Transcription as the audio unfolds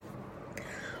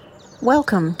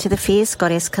Welcome to the Fierce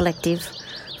Goddess Collective.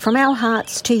 From our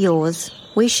hearts to yours,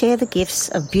 we share the gifts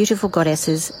of beautiful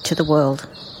goddesses to the world.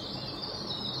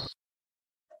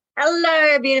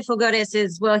 Hello, beautiful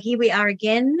goddesses. Well, here we are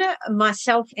again,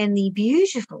 myself and the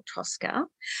beautiful Tosca.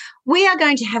 We are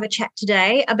going to have a chat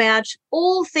today about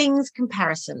all things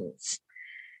comparisons.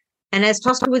 And as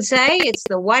Tosca would say, it's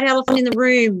the white elephant in the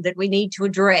room that we need to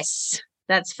address.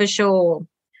 That's for sure.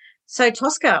 So,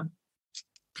 Tosca,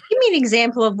 give me an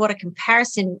example of what a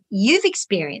comparison you've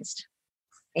experienced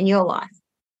in your life.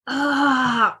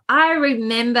 Oh, I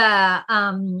remember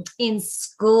in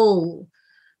school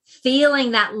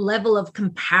feeling that level of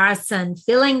comparison,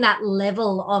 feeling that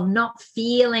level of not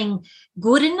feeling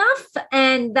good enough,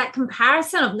 and that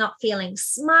comparison of not feeling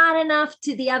smart enough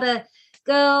to the other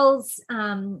girls,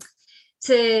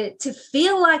 to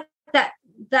feel like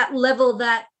that level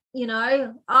that, you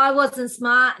know, I wasn't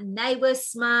smart and they were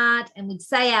smart, and we'd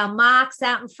say our marks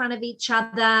out in front of each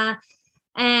other,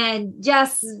 and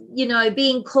just, you know,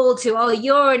 being called to, oh,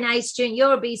 you're an A student,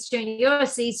 you're a B student, you're a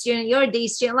C student, you're a D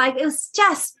student. Like, it was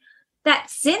just that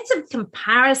sense of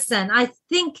comparison, I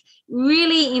think,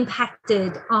 really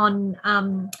impacted on,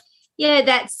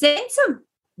 that sense of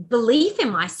belief in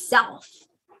myself.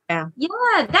 Yeah,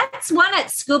 that's one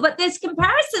at school, but there's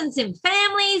comparisons in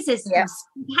families, there's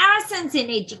comparisons in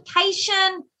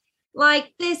education.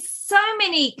 Like, there's so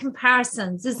many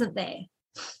comparisons, isn't there?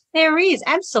 There is,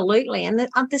 absolutely. And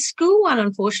the school one,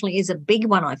 unfortunately, is a big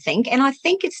one, I think. And I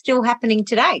think it's still happening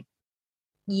today.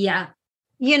 Yeah.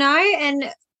 You know,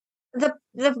 and the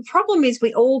problem is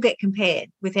we all get compared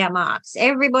with our marks.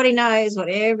 Everybody knows what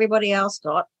everybody else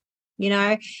got, you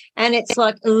know, and it's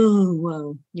like, oh,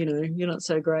 well, you know, you're not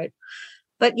so great.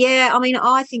 But, yeah, I mean,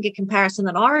 I think a comparison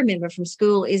that I remember from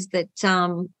school is that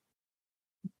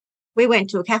we went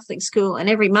to a Catholic school, and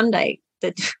every Monday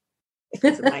that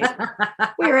it's amazing.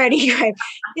 We're ready to go.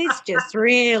 This just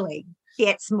really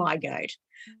gets my goat.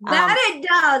 That it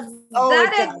does. Oh,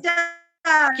 it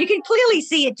does. You can clearly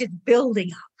see it just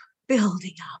building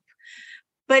up.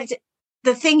 But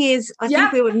the thing is, I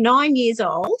think we were 9 years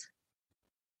old.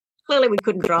 Clearly we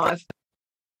couldn't drive.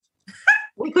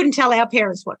 We couldn't tell our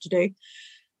parents what to do.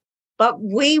 But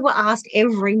we were asked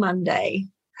every Monday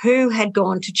who had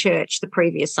gone to church the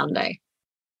previous Sunday.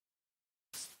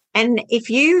 And if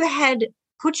you had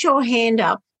put your hand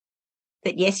up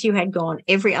that, yes, you had gone,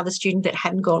 every other student that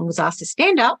hadn't gone was asked to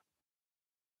stand up,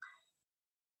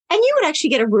 and you would actually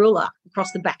get a ruler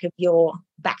across the back of your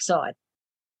backside.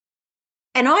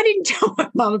 And I didn't tell my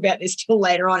mum about this till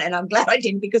later on, and I'm glad I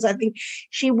didn't, because I think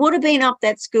she would have been up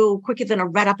that school quicker than a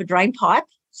rat up a drain pipe,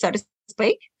 so to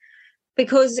speak,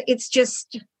 because it's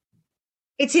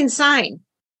insane.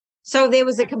 So there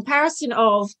was a comparison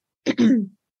of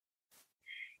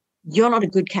you're not a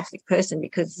good Catholic person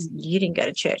because you didn't go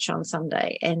to church on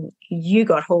Sunday, and you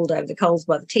got hauled over the coals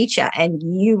by the teacher, and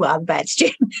you are a bad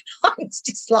student. It's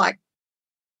just like,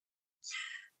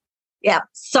 yeah,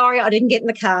 sorry I didn't get in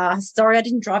the car. Sorry I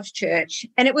didn't drive to church.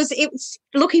 And it was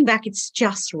looking back, it's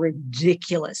just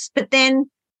ridiculous. But then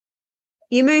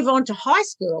you move on to high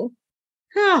school.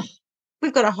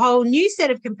 We've got a whole new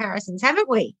set of comparisons, haven't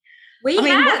we? We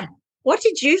have. What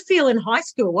did you feel in high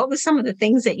school? What were some of the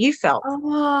things that you felt?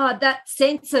 Oh, that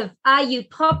sense of, are you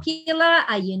popular?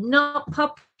 Are you not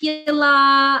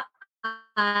popular?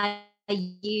 Are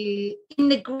you in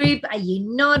the group? Are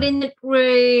you not in the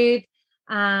group?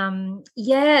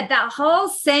 That whole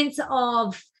sense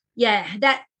of,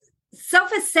 that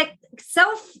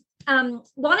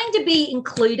wanting to be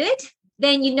included.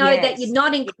 Then you know that you're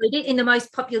not included in the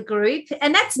most popular group.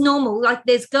 And that's normal. Like,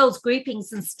 there's girls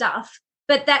groupings and stuff.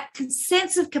 But that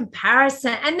sense of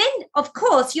comparison, and then, of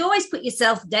course, you always put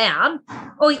yourself down,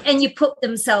 and you put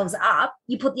themselves up,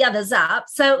 you put the others up.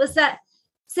 So it was that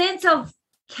sense of,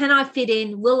 can I fit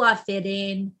in? Will I fit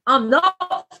in? I'm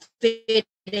not fitting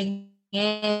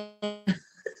in.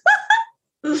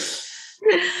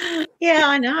 Yeah,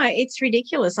 I know. It's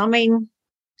ridiculous. I mean,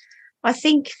 I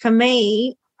think for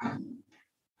me,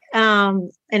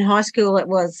 in high school, it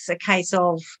was a case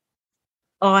of,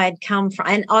 I'd come from,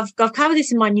 and I've covered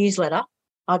this in my newsletter.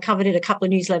 I covered it a couple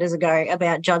of newsletters ago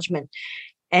about judgment,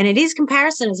 and it is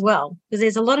comparison as well, because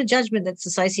there's a lot of judgment that's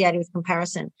associated with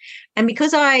comparison. And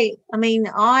because I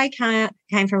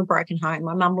came from a broken home.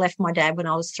 My mum left my dad when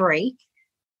I was 3,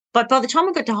 but by the time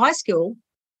I got to high school,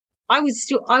 I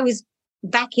was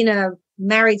back in a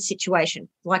married situation.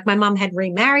 Like, my mum had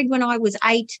remarried when I was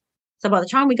 8, so by the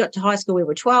time we got to high school, we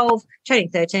were 12, turning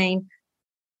 13.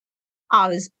 I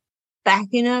was back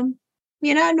in a,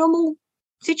 normal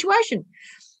situation.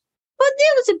 But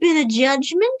there was a bit of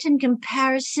judgment and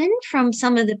comparison from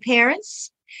some of the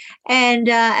parents And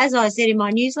as I said in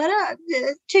my newsletter,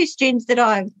 the two students that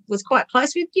I was quite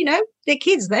close with, they're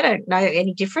kids. They don't know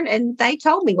any different. And they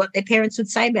told me what their parents would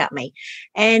say about me.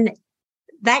 And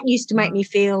that used to make me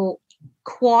feel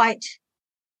quite,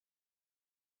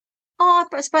 I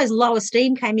suppose low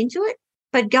esteem came into it.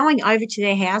 But going over to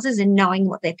their houses and knowing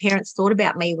what their parents thought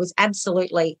about me was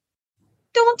absolutely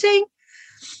daunting.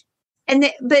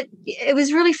 But it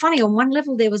was really funny. On one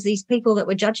level, there was these people that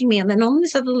were judging me, and then on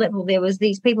this other level, there was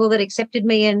these people that accepted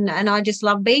me, and I just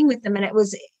loved being with them. And it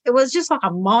was just like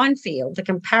a minefield, the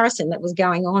comparison that was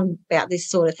going on about this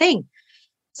sort of thing.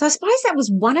 So I suppose that was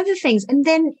one of the things. And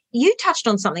then you touched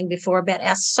on something before about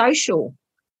our social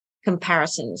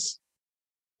comparisons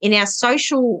in our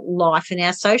social life, in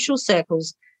our social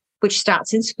circles, which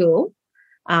starts in school.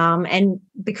 And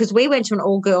because we went to an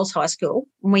all-girls high school,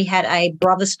 and we had a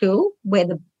brother school where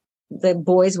the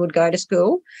boys would go to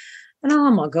school. And,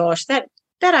 oh, my gosh, that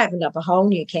opened up a whole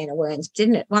new can of worms,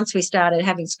 didn't it, once we started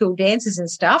having school dances and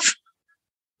stuff?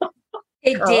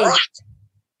 It did.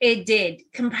 It did.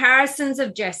 Comparisons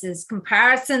of dresses,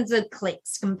 comparisons of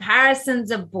cliques, comparisons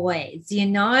of boys,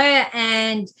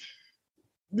 and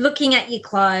looking at your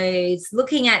clothes,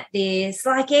 looking at this,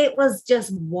 like it was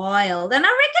just wild. And I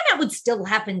reckon that would still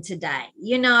happen today. I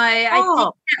think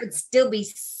that would still be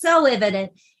so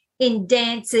evident in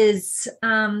dances,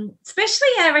 especially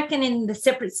I reckon in the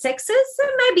separate sexes,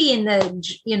 and maybe in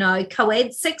the,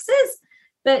 co-ed sexes,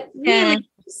 but really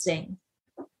interesting.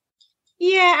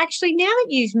 Yeah, actually, now that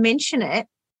you've mentioned it,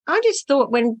 I just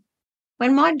thought when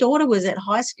my daughter was at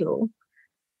high school,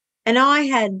 and I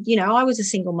had, I was a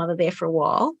single mother there for a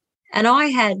while, and I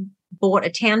had bought a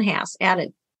townhouse out at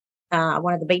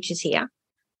one of the beaches here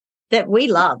that we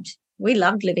loved. We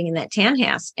loved living in that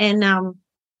townhouse. And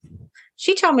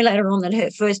she told me later on that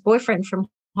her first boyfriend from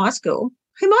high school,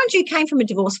 who, mind you, came from a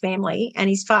divorced family, and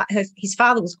his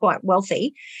father was quite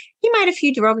wealthy, he made a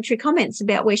few derogatory comments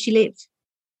about where she lived.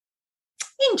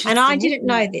 Interesting. And I didn't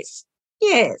know this.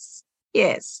 Yes.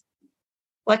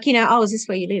 Like, oh, is this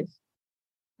where you live?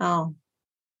 Oh.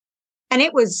 And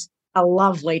it was a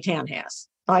lovely townhouse.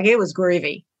 Like, it was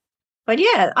groovy. But,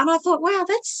 yeah, and I thought, wow,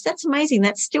 that's amazing.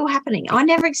 That's still happening. I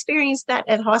never experienced that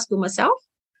at high school myself.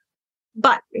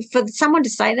 But for someone to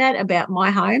say that about my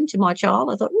home to my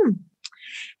child, I thought,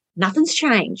 nothing's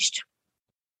changed.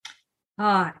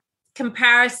 Oh,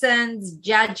 comparisons,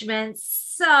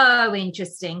 judgments, so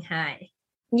interesting, hey?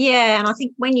 Yeah, and I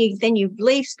think when you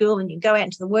leave school and you go out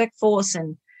into the workforce,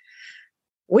 and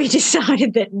we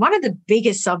decided that one of the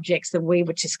biggest subjects that we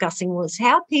were discussing was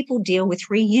how people deal with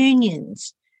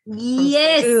reunions.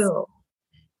 Yes.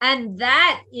 And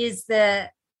that is the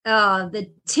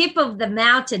tip of the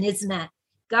mountain, isn't it?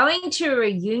 Going to a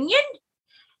reunion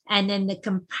and then the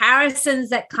comparisons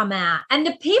that come out, and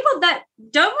the people that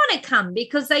don't want to come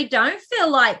because they don't feel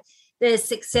like they're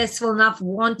successful enough,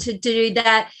 wanted to do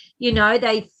that.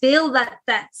 They feel that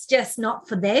that's just not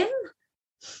for them.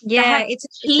 Yeah, it's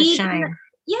a shame.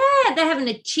 Yeah, they haven't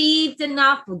achieved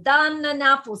enough or done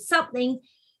enough or something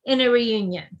in a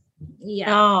reunion.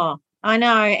 Yeah. Oh, I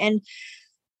know. And,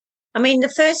 I mean, the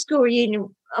first school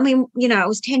reunion, it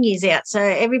was 10 years out, so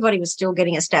everybody was still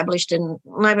getting established and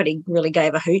nobody really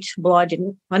gave a hoot. Well, I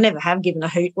didn't. I never have given a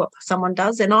hoot what someone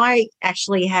does. And I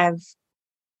actually have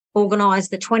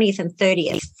organised the 20th and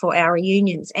 30th for our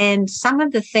reunions. And some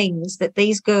of the things that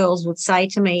these girls would say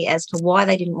to me as to why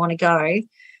they didn't want to go,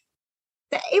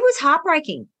 it was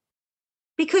heartbreaking,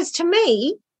 because to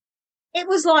me, it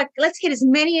was like, let's get as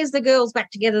many as the girls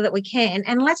back together that we can,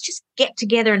 and let's just get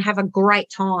together and have a great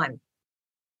time.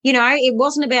 It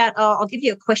wasn't about, I'll give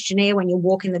you a questionnaire when you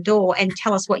walk in the door and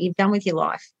tell us what you've done with your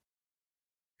life.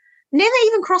 Never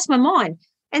even crossed my mind.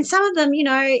 And some of them,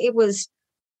 it was,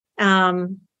 I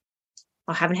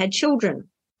haven't had children.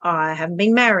 I haven't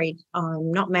been married.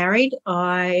 I'm not married.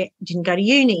 I didn't go to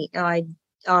uni.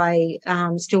 I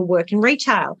still work in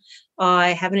retail. I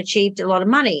haven't achieved a lot of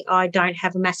money. I don't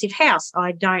have a massive house.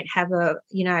 I don't have a,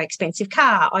 expensive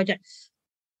car. I don't.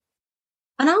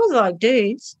 And I was like,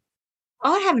 dudes,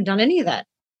 I haven't done any of that.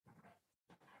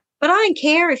 But I don't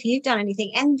care if you've done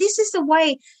anything. And this is the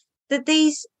way that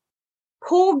these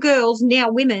poor girls,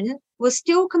 now women, were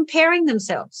still comparing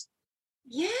themselves.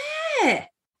 Yeah.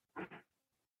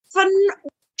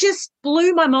 Just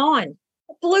blew my mind.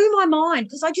 Blew my mind,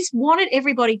 because I just wanted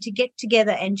everybody to get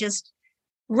together and just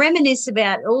reminisce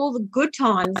about all the good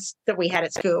times that we had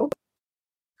at school.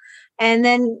 And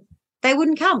then they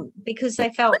wouldn't come because they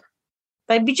felt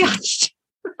they'd be judged.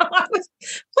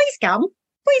 Please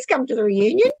come to the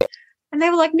reunion. And they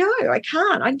were like, no, I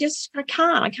can't. I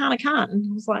can't.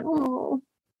 And I was like, oh,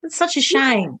 it's such a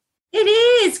shame. It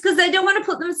is, because they don't want to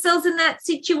put themselves in that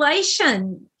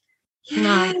situation.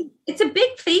 Yeah, No. it's a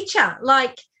big feature.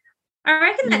 Like, I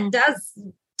reckon that does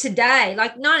today,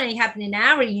 like not only happen in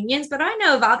our reunions, but I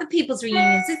know of other people's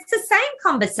reunions. It's the same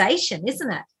conversation,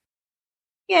 isn't it?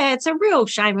 Yeah, it's a real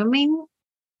shame. I mean,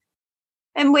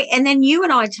 and then you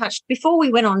and I touched, before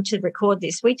we went on to record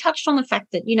this, we touched on the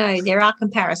fact that, you know, there are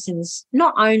comparisons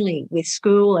not only with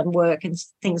school and work and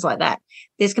things like that.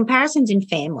 There's comparisons in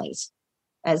families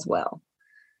as well.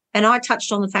 And I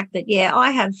touched on the fact that, yeah,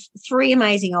 I have 3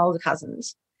 amazing older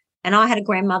cousins, and I had a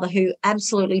grandmother who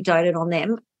absolutely doted on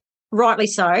them, rightly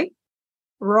so,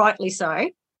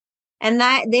 and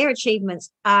that their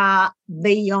achievements are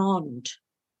beyond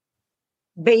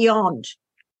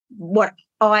what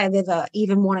I have ever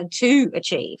even wanted to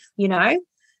achieve, you know.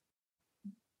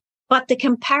 But the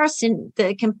comparison,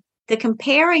 the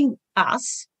comparing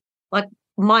us, like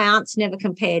my aunts never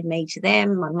compared me to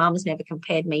them, my mum's never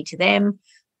compared me to them.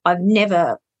 I've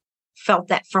never felt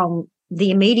that from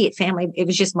the immediate family. It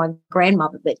was just my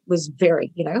grandmother that was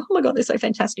very, you know, oh my God, they're so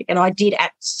fantastic. And I did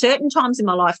at certain times in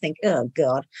my life think, oh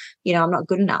God, you know, I'm not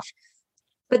good enough.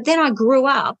 But then I grew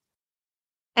up,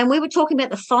 and we were talking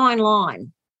about the fine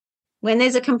line. When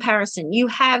there's a comparison, you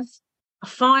have a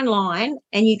fine line,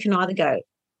 and you can either go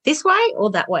this way or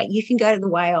that way. You can go to the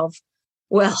way of,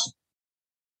 well,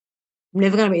 I'm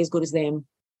never going to be as good as them.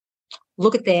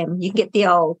 Look at them. You can get the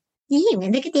old, yeah,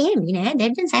 look at them, you know,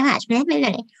 they've done so much.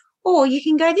 Or you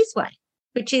can go this way,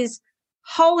 which is,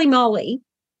 holy moly,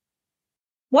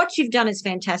 what you've done is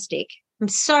fantastic. I'm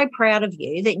so proud of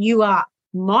you that you are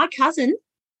my cousin.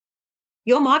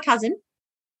 You're my cousin.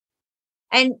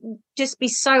 And just be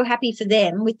so happy for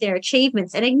them with their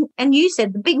achievements. And you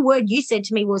said, the big word you said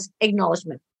to me was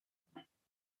acknowledgement.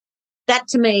 That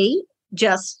to me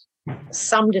just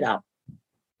summed it up.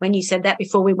 When you said that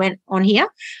before we went on here,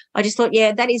 I just thought,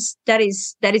 yeah, that is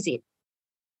it.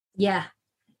 Yeah.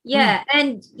 Yeah.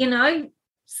 And, you know,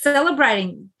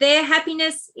 celebrating their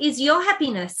happiness is your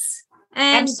happiness.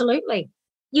 And absolutely.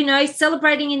 You know,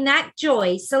 celebrating in that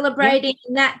joy, celebrating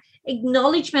in that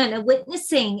acknowledgement and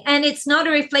witnessing. And it's not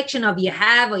a reflection of you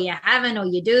have or you haven't or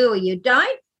you do or you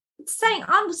don't. It's saying,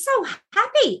 I'm so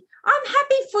happy. I'm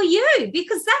happy for you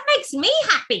because that makes me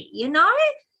happy, you know?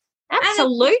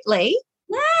 Absolutely.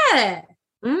 Yeah.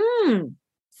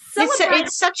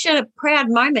 It's such a proud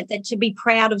moment that to be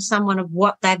proud of someone of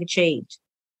what they've achieved.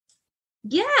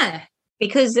 Yeah.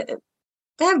 Because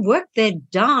they've worked their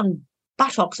darn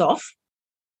buttocks off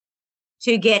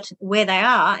to get where they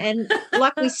are. And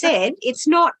like we said, it's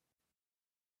not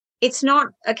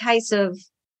a case of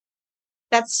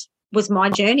was my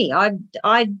journey.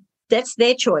 That's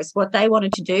their choice, what they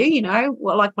wanted to do, you know.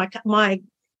 Well, like my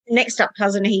next up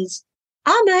cousin, he's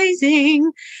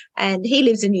amazing, and he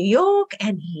lives in New York,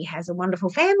 and he has a wonderful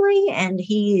family, and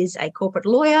he is a corporate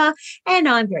lawyer, and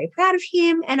I'm very proud of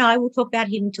him, and I will talk about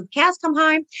him until the cows come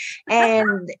home.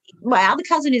 And my other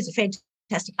cousin is a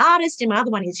fantastic artist, and my other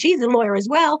one she's a lawyer as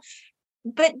well.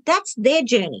 But that's their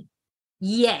journey.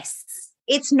 Yes.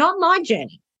 It's not my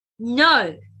journey.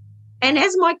 No. And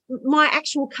as my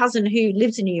actual cousin who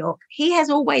lives in New York, he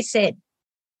has always said,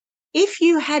 if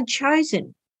you had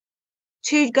chosen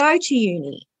to go to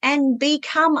uni and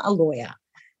become a lawyer,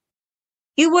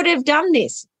 you would have done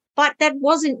this, but that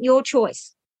wasn't your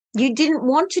choice. You didn't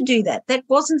want to do that. That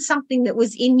wasn't something that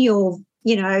was in your,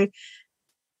 you know,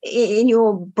 in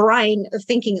your brain of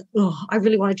thinking, oh, I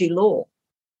really want to do law.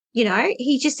 You know,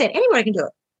 he just said, anybody can do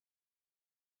it.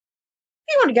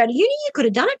 If you want to go to uni, you could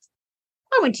have done it.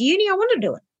 I went to uni, I wanted to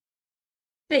do it.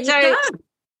 But so,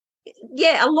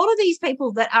 yeah, a lot of these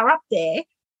people that are up there,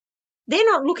 they're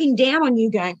not looking down on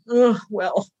you going, oh,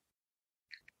 well,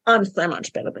 I'm so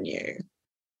much better than you.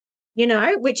 You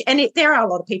know, there are a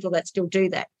lot of people that still do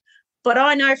that. But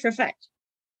I know for a fact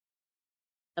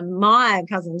my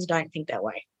cousins don't think that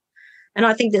way. And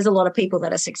I think there's a lot of people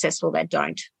that are successful that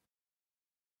don't,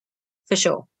 for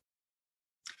sure.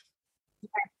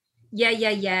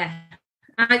 Yeah.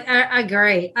 I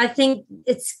agree. I think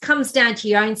it comes down to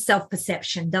your own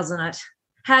self-perception, doesn't it?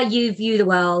 How you view the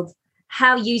world,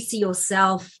 how you see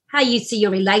yourself, how you see your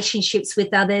relationships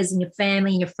with others and your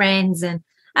family and your friends, and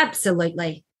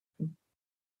absolutely.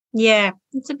 Yeah,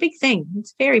 it's a big thing.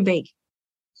 It's very big.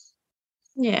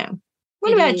 Yeah.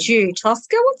 What about you,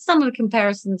 Tosca? What's some of the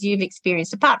comparisons you've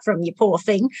experienced, apart from your poor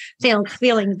thing,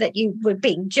 feeling that you were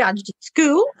being judged at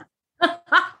school?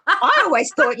 I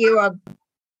always thought you were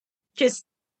just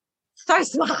so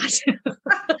smart.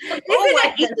 Always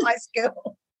in high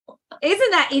school.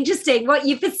 Isn't that interesting? What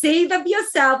you perceive of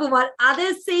yourself and what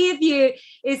others see of you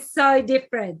is so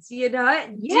different, you know?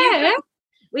 Yeah.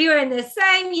 we were in the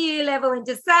same year level,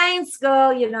 into same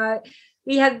school, you know.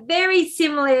 We have very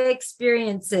similar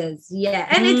experiences. Yeah.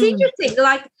 And it's interesting.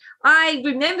 Like, I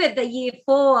remember the year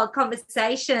 4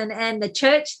 conversation and the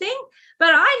church thing,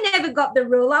 but I never got the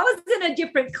rule. I was in a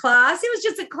different class. It was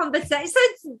just a conversation. So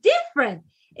it's different.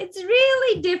 It's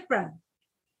really different.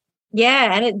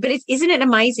 Yeah. Isn't it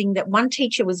amazing that one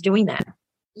teacher was doing that?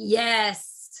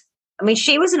 Yes. I mean,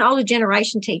 she was an older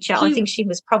generation teacher. I think she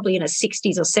was probably in her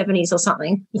 60s or 70s or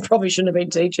something. You probably shouldn't have been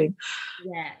teaching.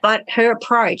 Yeah. But her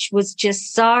approach was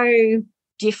just so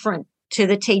different to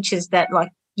the teachers that, like,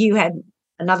 you had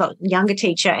another younger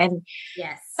teacher, and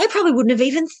yes, they probably wouldn't have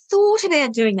even thought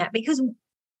about doing that, because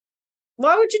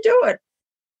why would you do it?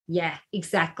 Yeah,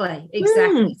 exactly.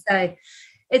 So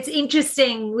it's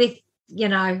interesting with, you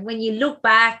know, when you look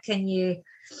back and you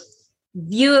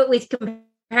view it with comparison,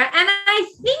 and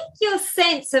I think your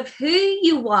sense of who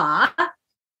you are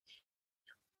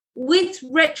with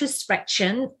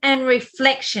retrospection and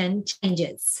reflection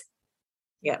changes.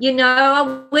 Yeah. You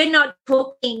know, we're not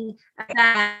talking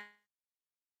about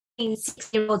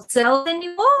 6-year-old selves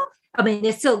anymore. I mean,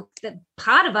 they're still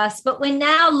part of us, but we're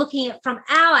now looking at from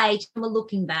our age and we're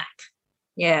looking back.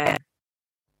 Yeah.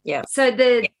 Yeah. So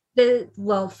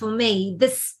well, for me, the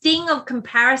sting of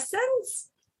comparisons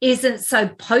isn't so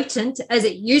potent as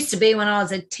it used to be when I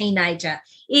was a teenager,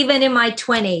 even in my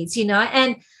 20s, you know.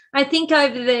 And I think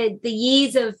over the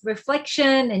years of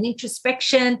reflection and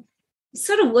introspection, you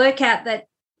sort of work out that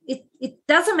it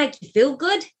doesn't make you feel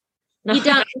good. No. You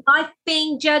don't like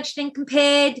being judged and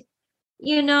compared,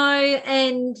 you know,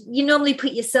 and you normally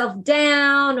put yourself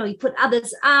down or you put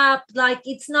others up. Like,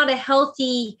 it's not a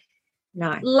healthy,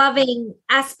 loving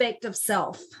aspect of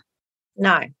self.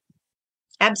 No,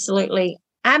 absolutely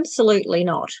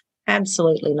not.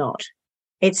 Absolutely not.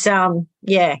 It's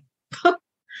yeah.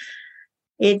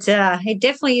 It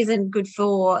definitely isn't good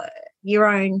for your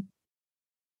own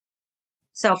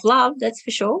self-love, that's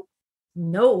for sure.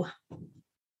 No.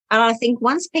 And I think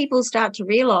once people start to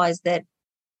realise that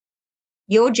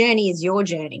your journey is your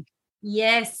journey.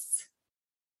 Yes.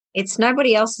 It's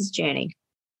nobody else's journey.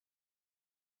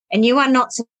 And you are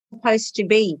not supposed to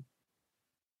be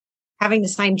having the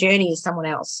same journey as someone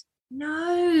else.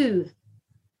 No.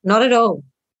 Not at all.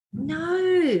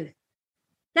 No.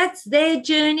 That's their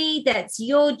journey. That's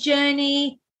your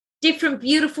journey. Different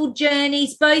beautiful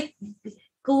journeys, both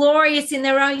glorious in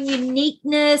their own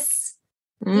uniqueness.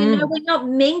 You know, we're not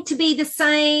meant to be the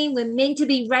same. We're meant to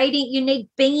be radiant, unique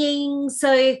beings.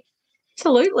 So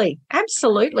Absolutely.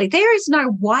 There is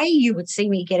no way you would see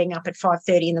me getting up at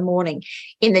 5:30 in the morning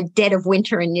in the dead of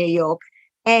winter in New York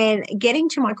and getting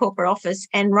to my corporate office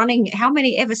and running how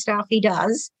many ever staff he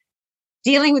does,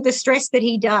 dealing with the stress that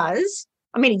he does.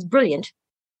 I mean, he's brilliant.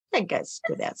 That goes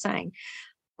without saying.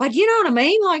 But you know what I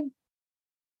mean? Like,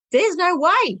 there's no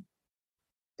way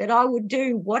that I would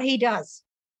do what he does.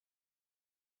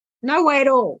 No way at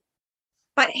all.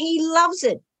 But he loves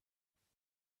it.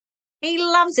 He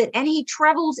loves it. And he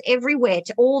travels everywhere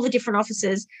to all the different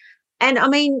offices. And, I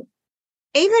mean,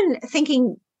 even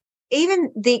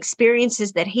the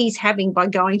experiences that he's having by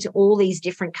going to all these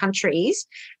different countries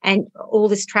and all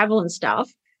this travel and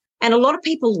stuff, and a lot of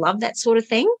people love that sort of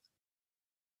thing.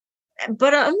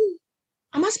 But I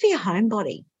must be a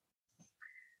homebody,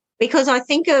 because I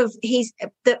think of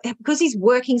because he's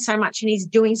working so much and he's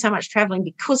doing so much traveling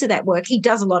because of that work. He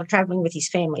does a lot of traveling with his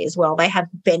family as well. They have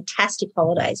fantastic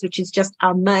holidays, which is just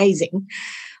amazing.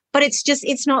 But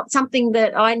it's not something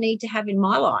that I need to have in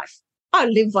my life. I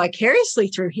live vicariously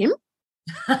through him.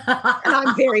 And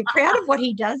I'm very proud of what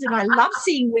he does, and I love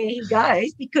seeing where he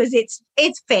goes because it's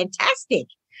fantastic.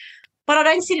 But I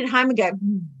don't sit at home and go,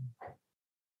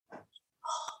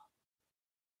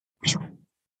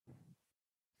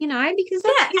 you know, because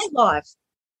that's his life.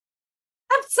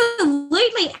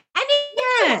 Absolutely. And if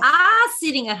you are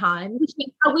sitting at home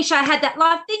wishing, I wish I had that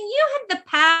life, then you have the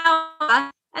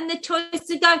power and the choice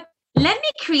to go, let me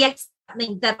create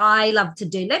something that I love to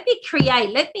do. Let me create,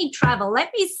 let me travel,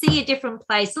 let me see a different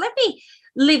place, let me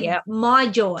live my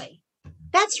joy.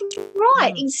 That's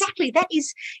right. Exactly. That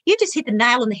is, you just hit the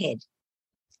nail on the head.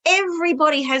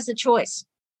 Everybody has the choice.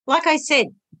 Like I said,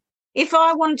 if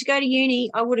I wanted to go to uni,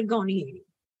 I would have gone to uni.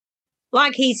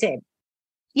 Like he said,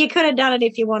 you could have done it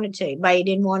if you wanted to, but you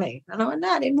didn't want to. And I went, no,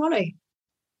 I didn't want to.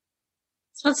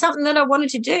 It's not something that I wanted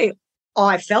to do.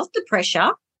 I felt the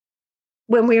pressure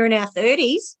when we were in our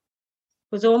 30s,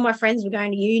 because all my friends were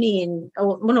going to uni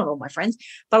well, not all my friends,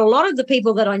 but a lot of the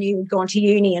people that I knew had gone to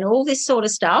uni and all this sort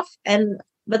of stuff.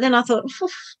 But then I thought, I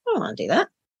don't want to do that.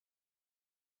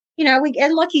 You know,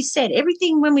 and like you said,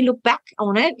 everything when we look back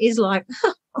on it is like,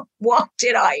 why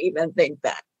did I even think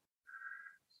that?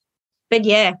 But,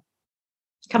 yeah,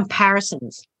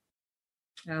 comparisons.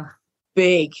 Oh,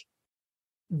 Big.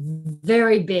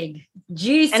 very big.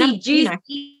 Juicy, And,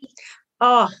 juicy.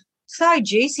 Oh, so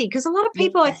juicy, because a lot of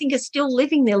people, I think, are still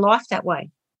living their life that way.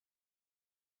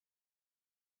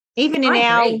 Even in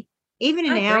our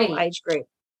age group.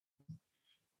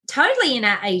 Totally in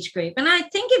our age group. And I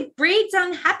think it breeds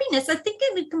unhappiness. I think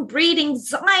it can breed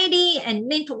anxiety and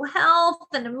mental health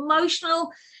and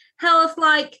emotional health,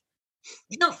 like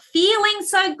not feeling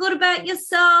so good about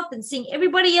yourself and seeing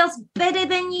everybody else better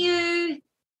than you.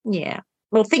 Yeah.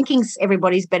 Well, thinking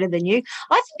everybody's better than you.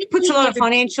 I think it puts a lot of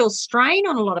financial strain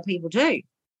on a lot of people too.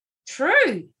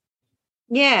 True.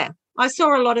 Yeah. I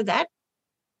saw a lot of that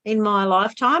in my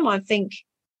lifetime. I think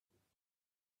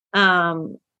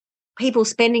people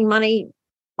spending money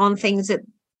on things that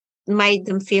made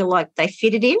them feel like they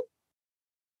fitted in,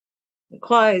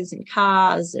 clothes and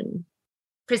cars and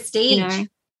prestige.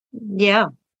 Yeah.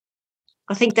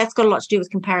 I think that's got a lot to do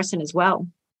with comparison as well.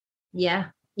 Yeah.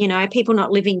 People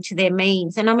not living to their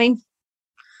means. And I mean,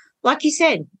 like you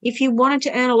said, if you wanted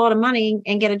to earn a lot of money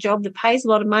and get a job that pays a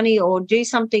lot of money or do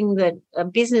something a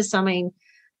business, I mean,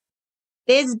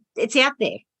 it's out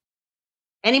there.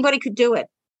 Anybody could do it.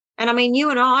 And I mean,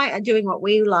 you and I are doing what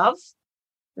we love.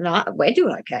 No, we're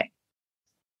doing okay.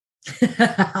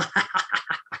 We're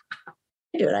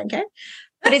doing okay.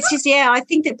 But it's just, I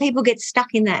think that people get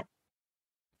stuck in that.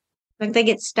 Like they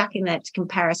get stuck in that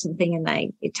comparison thing and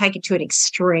they take it to an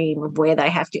extreme of where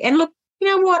they have to. And look, you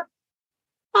know what?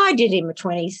 I did in my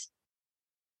 20s.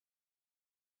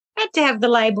 Had to have the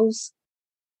labels.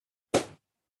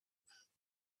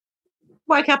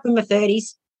 Woke up in my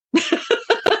 30s.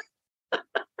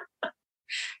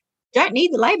 Don't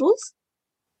need the labels.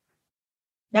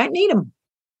 Don't need them.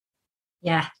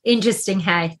 Yeah. Interesting,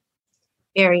 hey?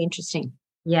 Very interesting.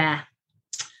 Yeah.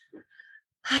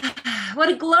 What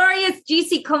a glorious,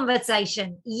 juicy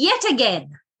conversation. Yet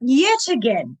again. Yet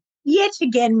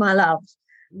again, my love.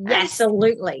 Yes.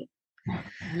 Absolutely.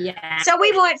 Yeah. So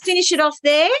we might finish it off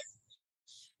there.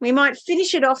 We might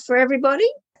finish it off for everybody.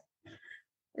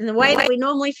 And the way that we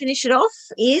normally finish it off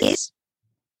is,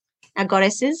 our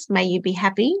goddesses, may you be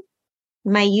happy,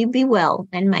 may you be well,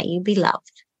 and may you be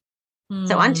loved.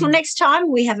 So until next time,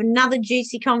 we have another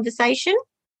juicy conversation.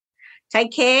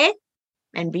 Take care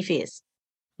and be fierce.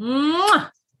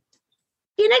 Mwah.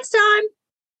 See you next time.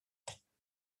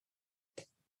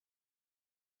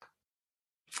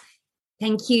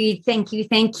 Thank you. Thank you.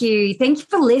 Thank you. Thank you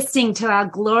for listening to our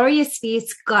Glorious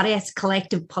Fierce Goddess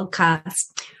Collective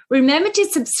podcast. Remember to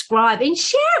subscribe and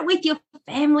share it with your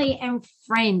family and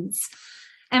friends.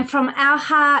 And from our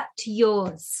heart to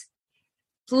yours,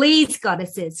 please,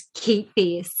 goddesses, keep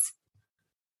fierce.